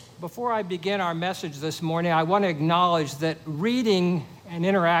Before I begin our message this morning, I want to acknowledge that reading and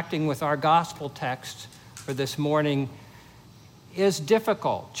interacting with our gospel text for this morning is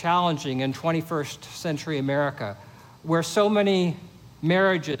difficult, challenging in 21st century America, where so many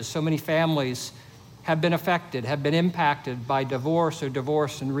marriages, so many families have been affected, have been impacted by divorce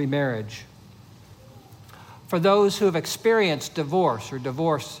and remarriage. For those who have experienced divorce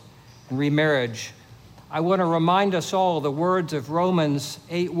and remarriage, I want to remind us all the words of Romans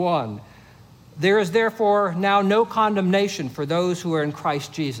 8:1. There is therefore now no condemnation for those who are in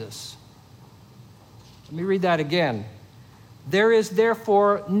Christ Jesus. Let me read that again. There is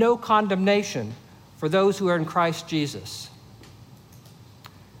therefore no condemnation for those who are in Christ Jesus.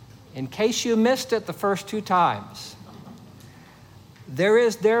 In case you missed it the first two times, there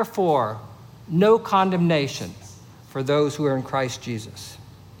is therefore no condemnation for those who are in Christ Jesus.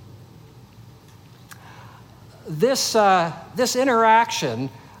 This interaction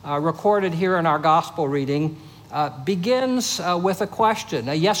recorded here in our gospel reading begins with a question,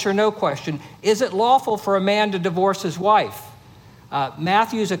 a yes or no question. Is it lawful for a man to divorce his wife?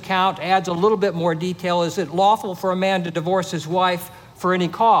 Matthew's account adds a little bit more detail. Is it lawful for a man to divorce his wife for any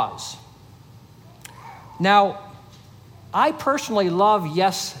cause? Now, I personally love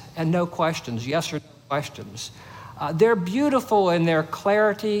yes and no questions, yes or no questions. They're beautiful in their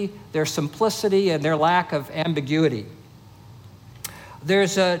clarity, their simplicity, and their lack of ambiguity.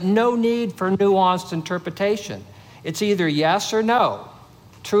 There's no need for nuanced interpretation. It's either yes or no,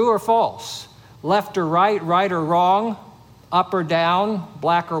 true or false, left or right, right or wrong, up or down,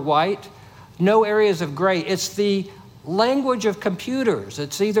 black or white, no areas of gray. It's the language of computers.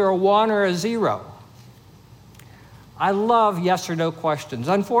 It's either a 1 or a 0. I love yes or no questions.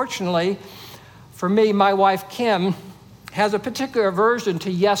 Unfortunately, for me, my wife, Kim, has a particular aversion to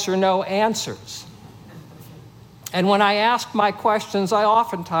yes or no answers. And when I ask my questions, I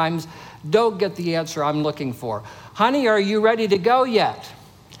oftentimes don't get the answer I'm looking for. Honey, are you ready to go yet?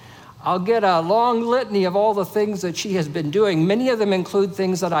 I'll get a long litany of all the things that she has been doing. Many of them include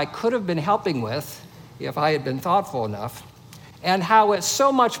things that I could have been helping with if I had been thoughtful enough, and how it's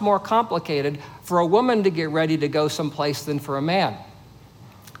so much more complicated for a woman to get ready to go someplace than for a man.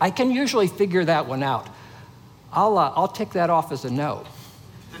 I can usually figure that one out. I'll tick that off as a no.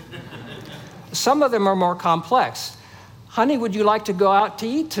 Some of them are more complex. Honey, would you like to go out to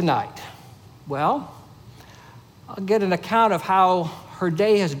eat tonight? Well, I'll get an account of how her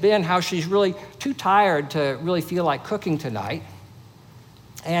day has been, how she's really too tired to really feel like cooking tonight.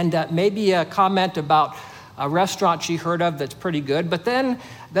 And maybe a comment about a restaurant she heard of that's pretty good. But then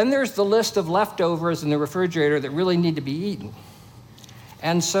there's the list of leftovers in the refrigerator that really need to be eaten.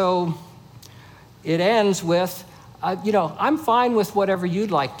 And so it ends with, I'm fine with whatever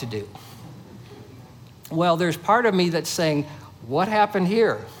you'd like to do. Well, there's part of me that's saying, what happened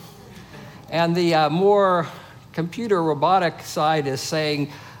here? And the more computer robotic side is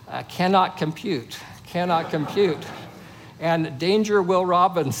saying, cannot compute. And danger, Will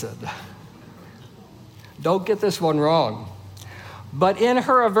Robinson. Don't get this one wrong. But in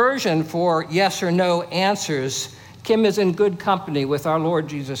her aversion for yes or no answers, Kim is in good company with our Lord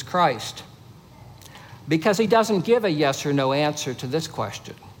Jesus Christ, because he doesn't give a yes or no answer to this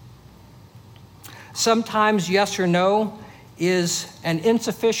question. Sometimes yes or no is an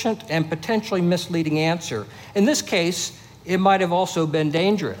insufficient and potentially misleading answer. In this case, it might have also been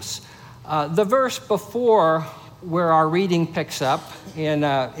dangerous. The verse before where our reading picks up in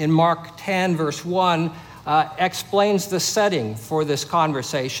Mark 10, verse 1, explains the setting for this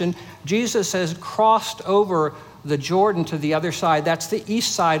conversation. Jesus has crossed over the Jordan to the other side. That's the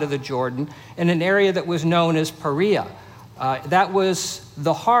east side of the Jordan, in an area that was known as Perea. That was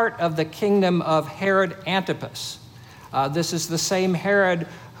the heart of the kingdom of Herod Antipas. This is the same Herod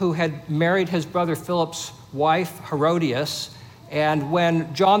who had married his brother Philip's wife, Herodias. And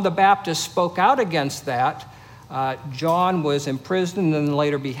when John the Baptist spoke out against that, John was imprisoned and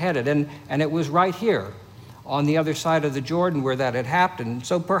later beheaded. And it was right here on the other side of the Jordan where that had happened.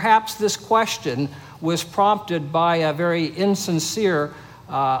 So perhaps this question was prompted by a very insincere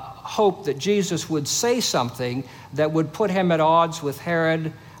hope that Jesus would say something that would put him at odds with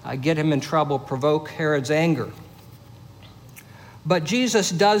Herod, get him in trouble, provoke Herod's anger. But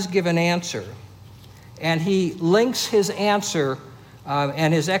Jesus does give an answer, and he links his answer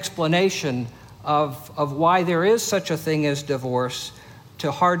and his explanation of why there is such a thing as divorce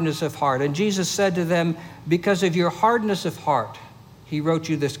to hardness of heart. And Jesus said to them, because of your hardness of heart, he wrote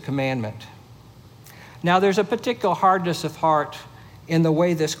you this commandment. Now, there's a particular hardness of heart in the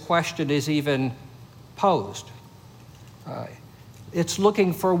way this question is even posed. It's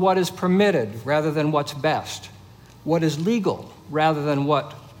looking for what is permitted rather than what's best, what is legal rather than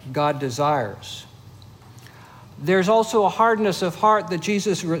what God desires. There's also a hardness of heart that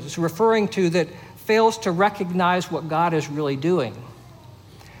Jesus is referring to that fails to recognize what God is really doing.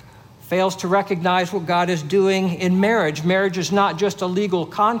 Fails to recognize what God is doing in marriage. Marriage is not just a legal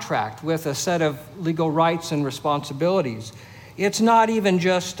contract with a set of legal rights and responsibilities. It's not even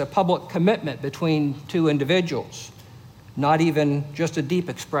just a public commitment between two individuals, not even just a deep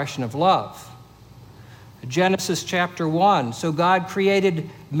expression of love. Genesis chapter 1, so God created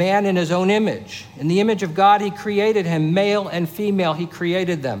man in his own image. In the image of God, he created him, male and female, he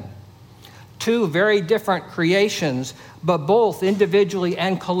created them. Two very different creations, but both individually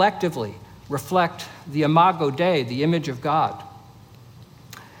and collectively reflect the imago Dei, the image of God.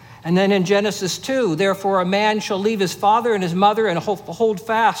 And then in Genesis 2, therefore a man shall leave his father and his mother and hold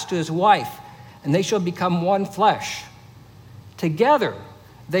fast to his wife, and they shall become one flesh. Together,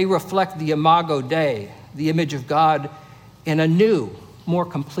 they reflect the imago Dei, the image of God, in a new, more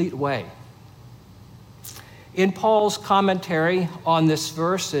complete way. In Paul's commentary on this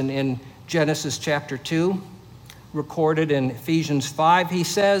verse in Genesis chapter 2, recorded in Ephesians 5, he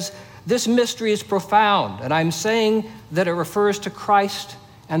says, this mystery is profound, and I'm saying that it refers to Christ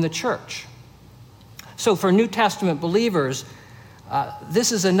and the church. So for New Testament believers,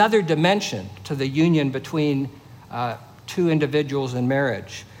 this is another dimension to the union between two individuals in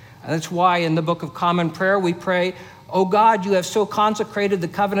marriage. And that's why in the Book of Common Prayer we pray, O God, you have so consecrated the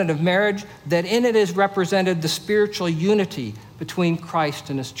covenant of marriage that in it is represented the spiritual unity between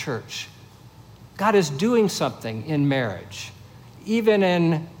Christ and his church. God is doing something in marriage, even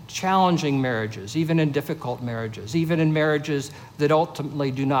in challenging marriages, even in difficult marriages, even in marriages that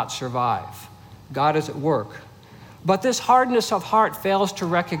ultimately do not survive. God is at work. But this hardness of heart fails to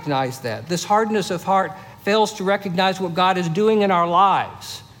recognize that. This hardness of heart fails to recognize what God is doing in our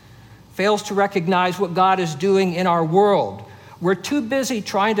lives, fails to recognize what God is doing in our world. We're too busy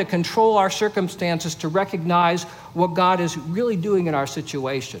trying to control our circumstances to recognize what God is really doing in our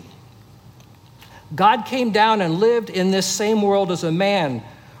situation. God came down and lived in this same world as a man,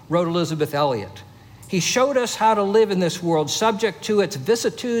 wrote Elizabeth Elliot. He showed us how to live in this world, subject to its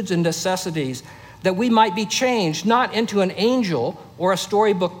vicissitudes and necessities, that we might be changed, not into an angel or a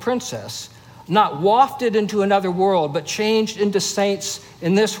storybook princess, not wafted into another world, but changed into saints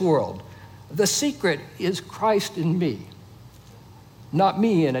in this world. The secret is Christ in me, not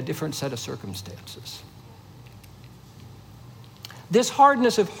me in a different set of circumstances. This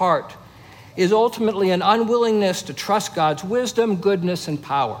hardness of heart is ultimately an unwillingness to trust God's wisdom, goodness, and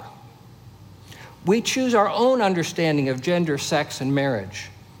power. We choose our own understanding of gender, sex, and marriage.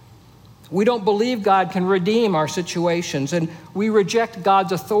 We don't believe God can redeem our situations, and we reject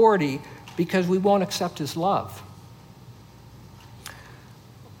God's authority because we won't accept his love.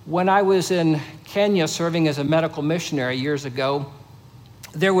 When I was in Kenya serving as a medical missionary years ago,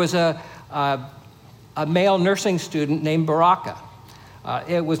 there was a male nursing student named Baraka.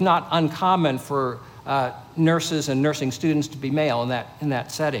 It was not uncommon for nurses and nursing students to be male in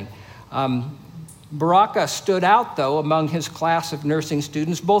that setting. Baraka stood out, though, among his class of nursing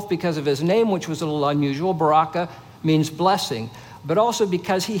students, both because of his name, which was a little unusual. Baraka means blessing, but also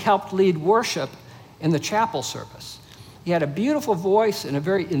because he helped lead worship in the chapel service. He had a beautiful voice and a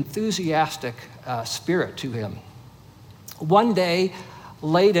very enthusiastic spirit to him. One day,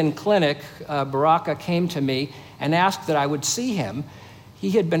 late in clinic, Baraka came to me and asked that I would see him.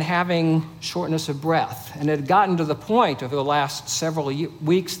 He had been having shortness of breath, and it had gotten to the point over the last several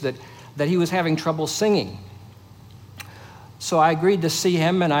weeks that he was having trouble singing. So I agreed to see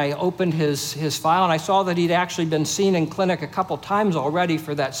him, and I opened his file, and I saw that he'd actually been seen in clinic a couple times already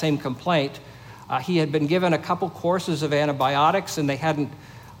for that same complaint. He had been given a couple courses of antibiotics, and they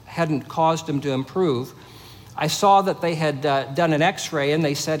hadn't caused him to improve. I saw that they had done an x-ray, and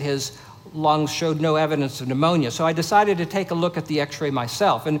they said his lungs showed no evidence of pneumonia. So I decided to take a look at the x-ray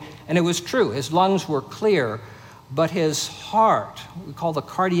myself, and it was true. His lungs were clear, but his heart, we call the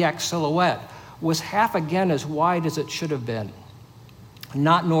cardiac silhouette, was half again as wide as it should have been.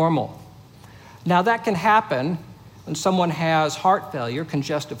 Not normal. Now that can happen when someone has heart failure,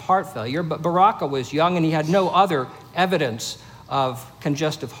 congestive heart failure, but Baraka was young and he had no other evidence of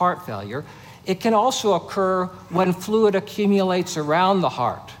congestive heart failure. It can also occur when fluid accumulates around the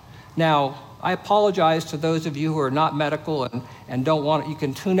heart. Now, I apologize to those of you who are not medical and don't want it. You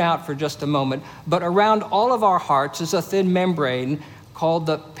can tune out for just a moment. But around all of our hearts is a thin membrane called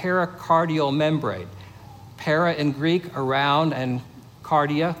the pericardial membrane. Para in Greek, around, and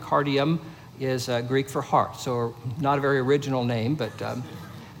cardia, cardium, is Greek for heart. So not a very original name, but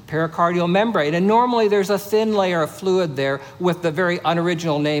pericardial membrane. And normally there's a thin layer of fluid there with the very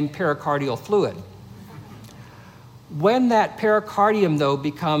unoriginal name pericardial fluid. When that pericardium, though,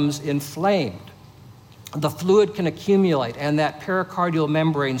 becomes inflamed, the fluid can accumulate, and that pericardial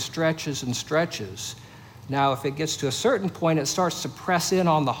membrane stretches and stretches. Now, if it gets to a certain point, it starts to press in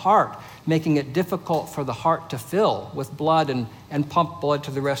on the heart, making it difficult for the heart to fill with blood and pump blood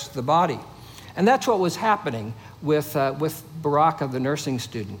to the rest of the body. And that's what was happening with Baraka, the nursing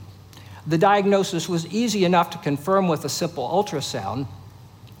student. The diagnosis was easy enough to confirm with a simple ultrasound.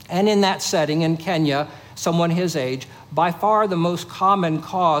 And in that setting, in Kenya, someone his age, by far the most common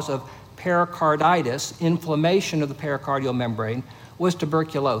cause of pericarditis, inflammation of the pericardial membrane, was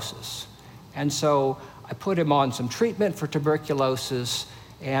tuberculosis. And so I put him on some treatment for tuberculosis,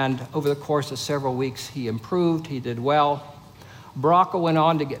 and over the course of several weeks, he improved, he did well. Baraka went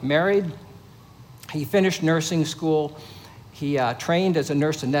on to get married. He finished nursing school. He trained as a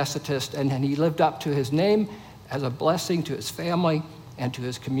nurse anesthetist, and he lived up to his name as a blessing to his family and to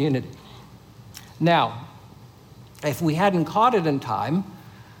his community. Now, if we hadn't caught it in time,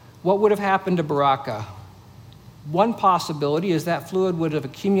 what would have happened to Baraka? One possibility is that fluid would have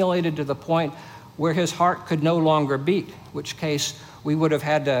accumulated to the point where his heart could no longer beat, in which case we would have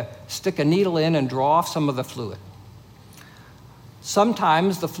had to stick a needle in and draw off some of the fluid.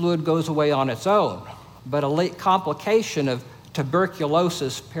 Sometimes the fluid goes away on its own, but a late complication of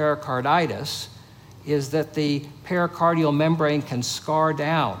tuberculosis pericarditis is that the pericardial membrane can scar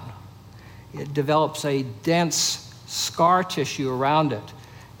down. It develops a dense scar tissue around it,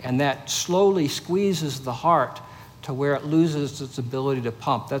 and that slowly squeezes the heart to where it loses its ability to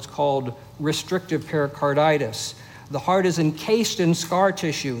pump. That's called restrictive pericarditis. The heart is encased in scar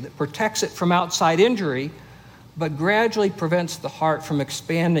tissue that protects it from outside injury, but gradually prevents the heart from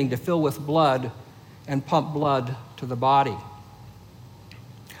expanding to fill with blood and pump blood to the body.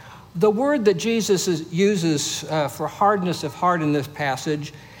 The word that Jesus uses for hardness of heart in this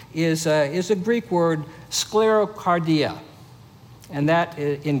passage is a Greek word, sclerocardia. And that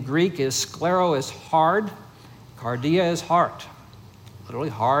in Greek is sclero is hard, cardia is heart, literally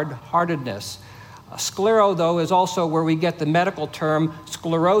hard-heartedness. Sclero, though, is also where we get the medical term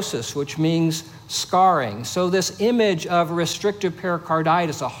sclerosis, which means scarring. So this image of restrictive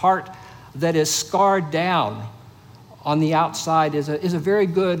pericarditis, a heart that is scarred down on the outside, is a very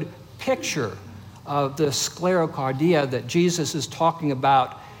good picture of the sclerocardia that Jesus is talking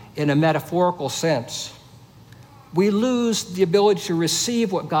about in a metaphorical sense. We lose the ability to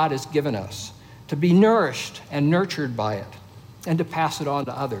receive what God has given us, to be nourished and nurtured by it, and to pass it on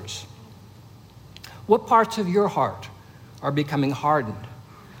to others. What parts of your heart are becoming hardened?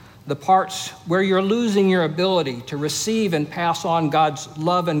 The parts where you're losing your ability to receive and pass on God's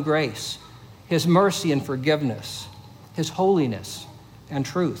love and grace, His mercy and forgiveness, His holiness and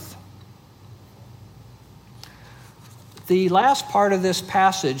truth. The last part of this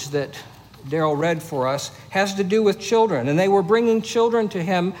passage that Daryl read for us has to do with children, and they were bringing children to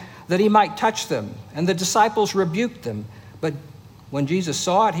him that he might touch them, and the disciples rebuked them. But when Jesus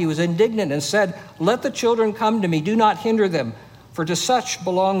saw it, he was indignant and said, "Let the children come to me, do not hinder them, for to such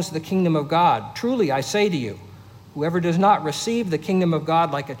belongs the kingdom of God. Truly, I say to you, whoever does not receive the kingdom of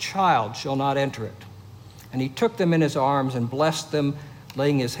God like a child shall not enter it." And he took them in his arms and blessed them,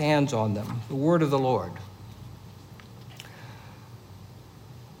 laying his hands on them. The word of the Lord.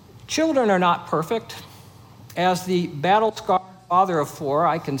 Children are not perfect. As the battle-scarred father of four,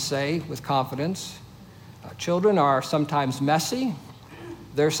 I can say with confidence, children are sometimes messy.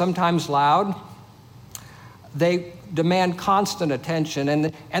 They're sometimes loud. They demand constant attention,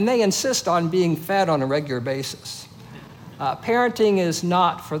 and they insist on being fed on a regular basis. Parenting is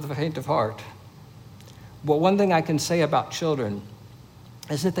not for the faint of heart. But one thing I can say about children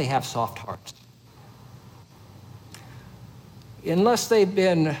is that they have soft hearts. Unless they've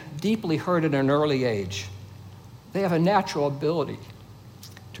been deeply hurt at an early age, they have a natural ability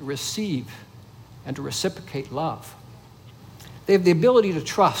to receive and to reciprocate love. They have the ability to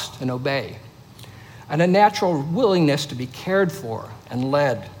trust and obey, and a natural willingness to be cared for and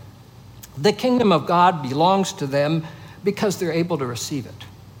led. The kingdom of God belongs to them because they're able to receive it.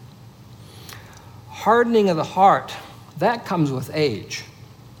 Hardening of the heart, that comes with age.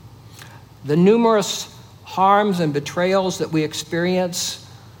 The numerous harms and betrayals that we experience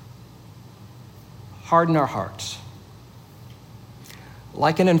harden our hearts.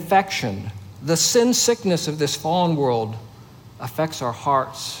 Like an infection, the sin sickness of this fallen world affects our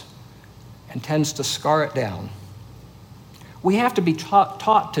hearts and tends to scar it down. We have to be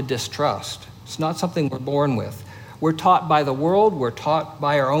taught to distrust. It's not something we're born with. We're taught by the world, we're taught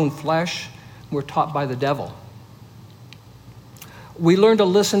by our own flesh, we're taught by the devil. We learn to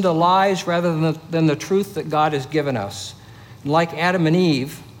listen to lies rather than the truth that God has given us. Like Adam and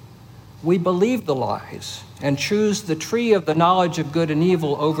Eve, we believe the lies and choose the tree of the knowledge of good and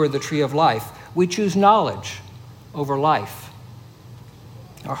evil over the tree of life. We choose knowledge over life.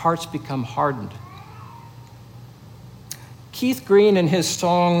 Our hearts become hardened. Keith Green, in his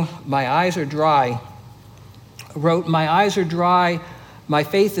song, "My Eyes Are Dry," wrote, "My eyes are dry, my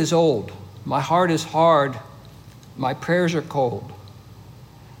faith is old, my heart is hard, my prayers are cold.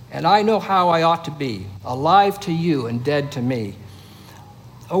 And I know how I ought to be, alive to you and dead to me.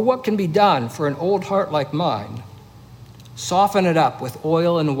 Oh, what can be done for an old heart like mine? Soften it up with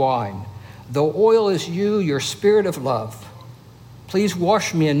oil and wine. Though oil is you, your spirit of love, please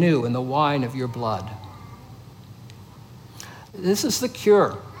wash me anew in the wine of your blood." This is the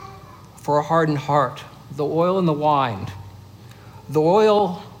cure for a hardened heart, the oil and the wine. The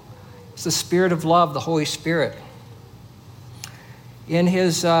oil is the spirit of love, the Holy Spirit. In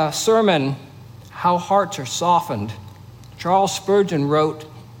his sermon, "How Hearts Are Softened," Charles Spurgeon wrote,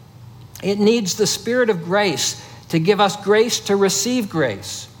 "It needs the Spirit of grace to give us grace to receive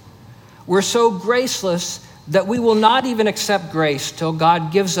grace. We're so graceless that we will not even accept grace till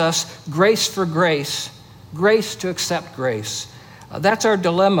God gives us grace for grace, grace to accept grace." That's our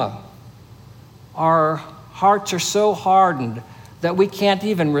dilemma. Our hearts are so hardened that we can't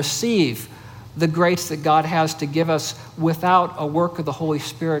even receive the grace that God has to give us without a work of the Holy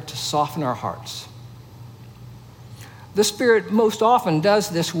Spirit to soften our hearts. The Spirit most often does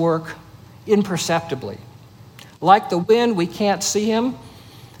this work imperceptibly. Like the wind, we can't see him,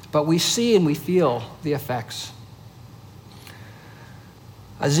 but we see and we feel the effects.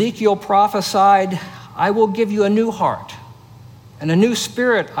 Ezekiel prophesied, "I will give you a new heart, and a new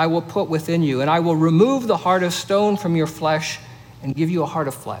spirit I will put within you, and I will remove the heart of stone from your flesh and give you a heart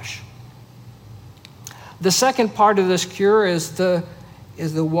of flesh." The second part of this cure is the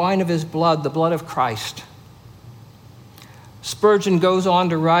wine of his blood, the blood of Christ. Spurgeon goes on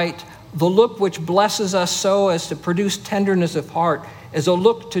to write, "The look which blesses us so as to produce tenderness of heart is a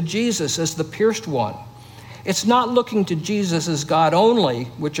look to Jesus as the pierced one. It's not looking to Jesus as God only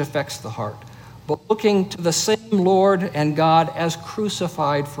which affects the heart, but looking to the same Lord and God as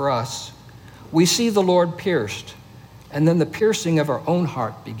crucified for us. We see the Lord pierced, and then the piercing of our own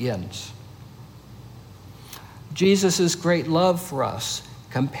heart begins." Jesus' great love for us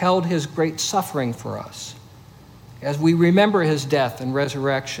compelled his great suffering for us. As we remember his death and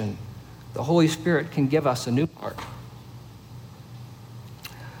resurrection, the Holy Spirit can give us a new heart.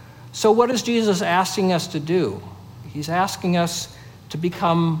 So what is Jesus asking us to do? He's asking us to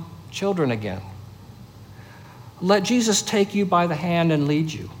become children again. Let Jesus take you by the hand and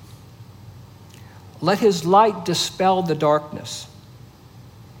lead you. Let his light dispel the darkness.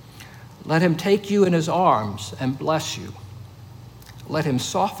 Let him take you in his arms and bless you. Let him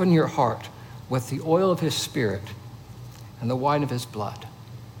soften your heart with the oil of his Spirit and the wine of his blood.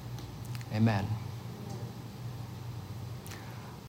 Amen.